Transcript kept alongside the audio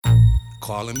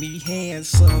Calling me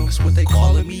handsome, that's what they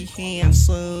calling me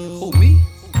handsome. Who, me?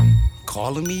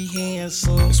 Calling me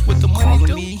handsome, that's what the money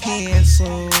do. Me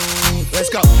handsome.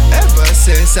 Let's go. Ever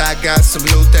since I got some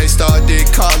loot, they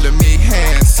started calling me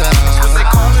handsome.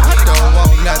 I don't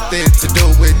want nothing to do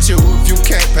with you if you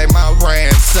can't pay my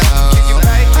ransom.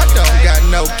 I don't got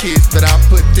no kids, but I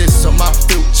put this on my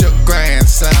future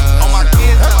grandson.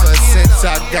 Ever since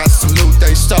I got some loot,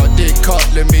 they started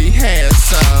calling me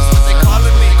handsome.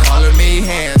 Calling me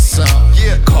handsome.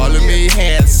 Calling me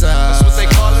handsome. That's what they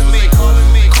calling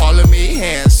me. Calling me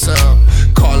handsome.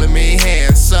 Calling me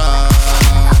handsome.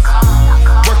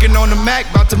 Working on the Mac,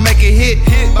 about to make a hit.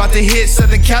 About to hit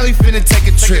Southern Cali, finna take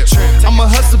a trip. I'm a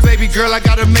hustler, baby girl, I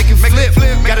gotta make it flip.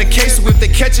 Got a case, so if they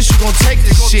catch us, you gon' take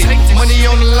this shit. Money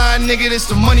on the line, nigga, this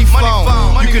the money phone.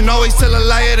 You can always tell a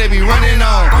liar they be running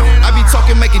on. I be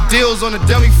talking, making deals on the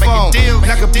dummy phone.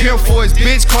 Knock a pill for his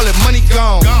bitch, call it money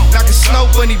gone. Knock a snow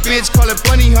bunny, bitch, call it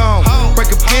bunny home. Break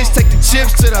a bitch, take the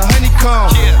chips to the honeycomb.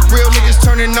 Real niggas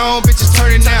turning on, bitches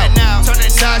turning out.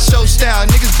 Sideshow style,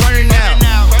 niggas burning out.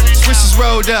 Switches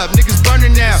rolled up, niggas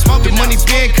burning now. The money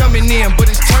been coming in, but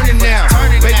it's turning now.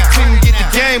 Baby couldn't get the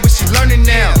game, but she learning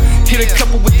now. Hit a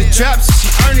couple with the drops, and she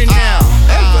earning now.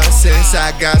 Ever since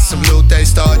I got some loot, they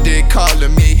started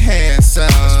calling me handsome.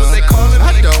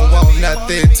 I don't want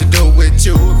nothing to do with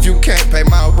you if you can't pay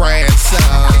my ransom.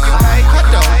 I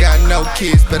don't got no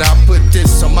kids, but I put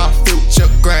this on my future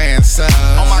grandson.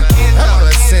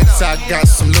 Ever since I got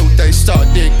some loot, they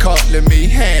started calling me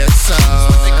handsome.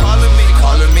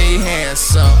 Calling me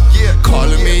handsome.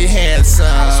 Calling me handsome.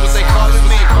 That's what they calling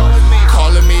me.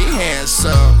 Calling me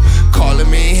handsome. Calling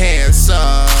me handsome.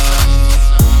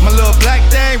 My little black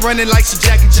thing running like she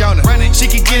Jackie Jonah. She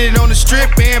can get it on the strip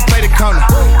and play the corner.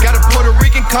 Got a Puerto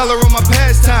Rican collar on my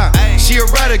pastime. She a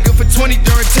rider, good for 20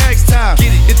 during tax time.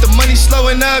 If the money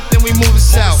slowing up, then we moving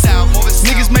south.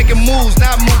 Niggas making moves,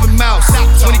 not moving mouths.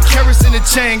 20 carats in the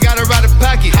chain, got her out of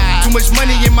pocket. Too much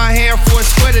money in my hand for a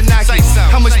sweat to knock it.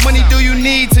 How much money do you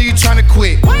need till you tryna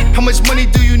quit? How much money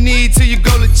do you need till you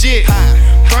go legit?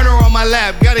 Burner on my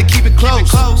lap, gotta keep it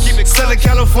close. Southern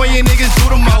California niggas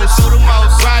do the most.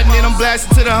 Riding in, I'm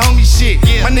blasting to the homie shit.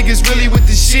 My niggas really with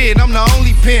the shit, I'm the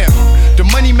only pimp. The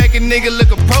money make a nigga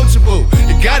look approachable.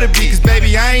 It gotta be, cause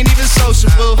baby, I ain't even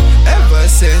sociable. Ever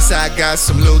since I got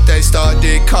some loot, they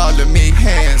started calling me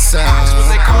handsome.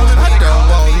 I don't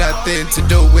want nothing to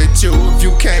do with you if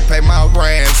you can't pay my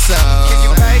ransom.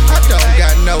 I don't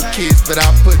got no kids, but I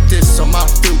put this on my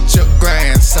future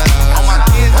grandson.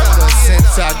 Ever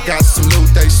since I got some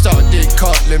loot, they started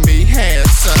calling me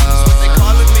handsome.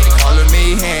 Calling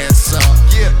me handsome.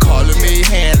 Calling me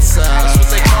handsome. That's what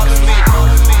they calling me.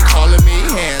 Calling me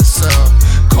handsome.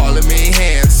 Calling me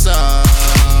handsome.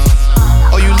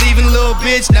 Oh, you leaving, little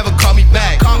bitch? Never call me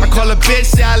back. I call a bitch,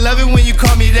 say I love it when you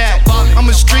call me that. I'm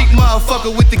a street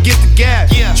motherfucker with the gift of gab.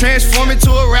 Transform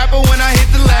into a rapper when I hit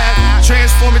the lab.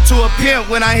 Transform into a pimp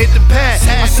when I hit the pad.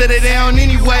 I set it down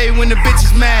anyway when the bitch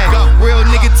is mad. Real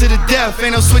nigga to the death,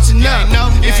 ain't no switching up.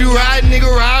 If you ride,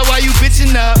 nigga, ride while you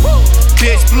bitching up.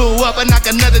 Bitch blew up, I knock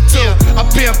another two. I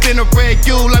pimp in a red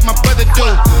U like my brother do.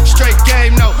 Straight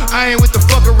game, no, I ain't with the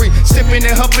fuckery. Sipping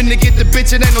and humping to get the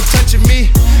bitch, it ain't no touching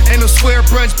me. Ain't no square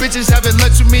brunch, bitches having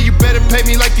lunch with me. You better pay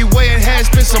me like you weighing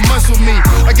half, spend some months with me.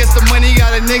 I guess the money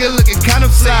got a nigga looking kind of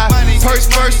fly. Purse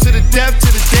first to the death, to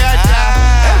the day I die.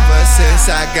 Ever since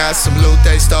I got some loot,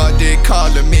 they started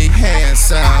calling me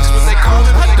handsome.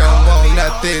 I don't want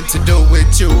nothing to do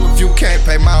with you if you can't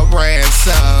pay my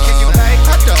ransom.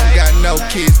 I don't got no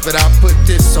kids, but I put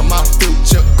this on my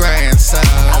future grandson.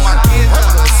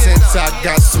 Ever since I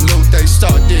got some loot, they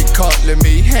started calling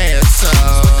me handsome.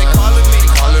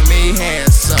 Calling me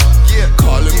handsome.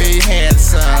 Calling me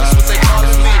handsome.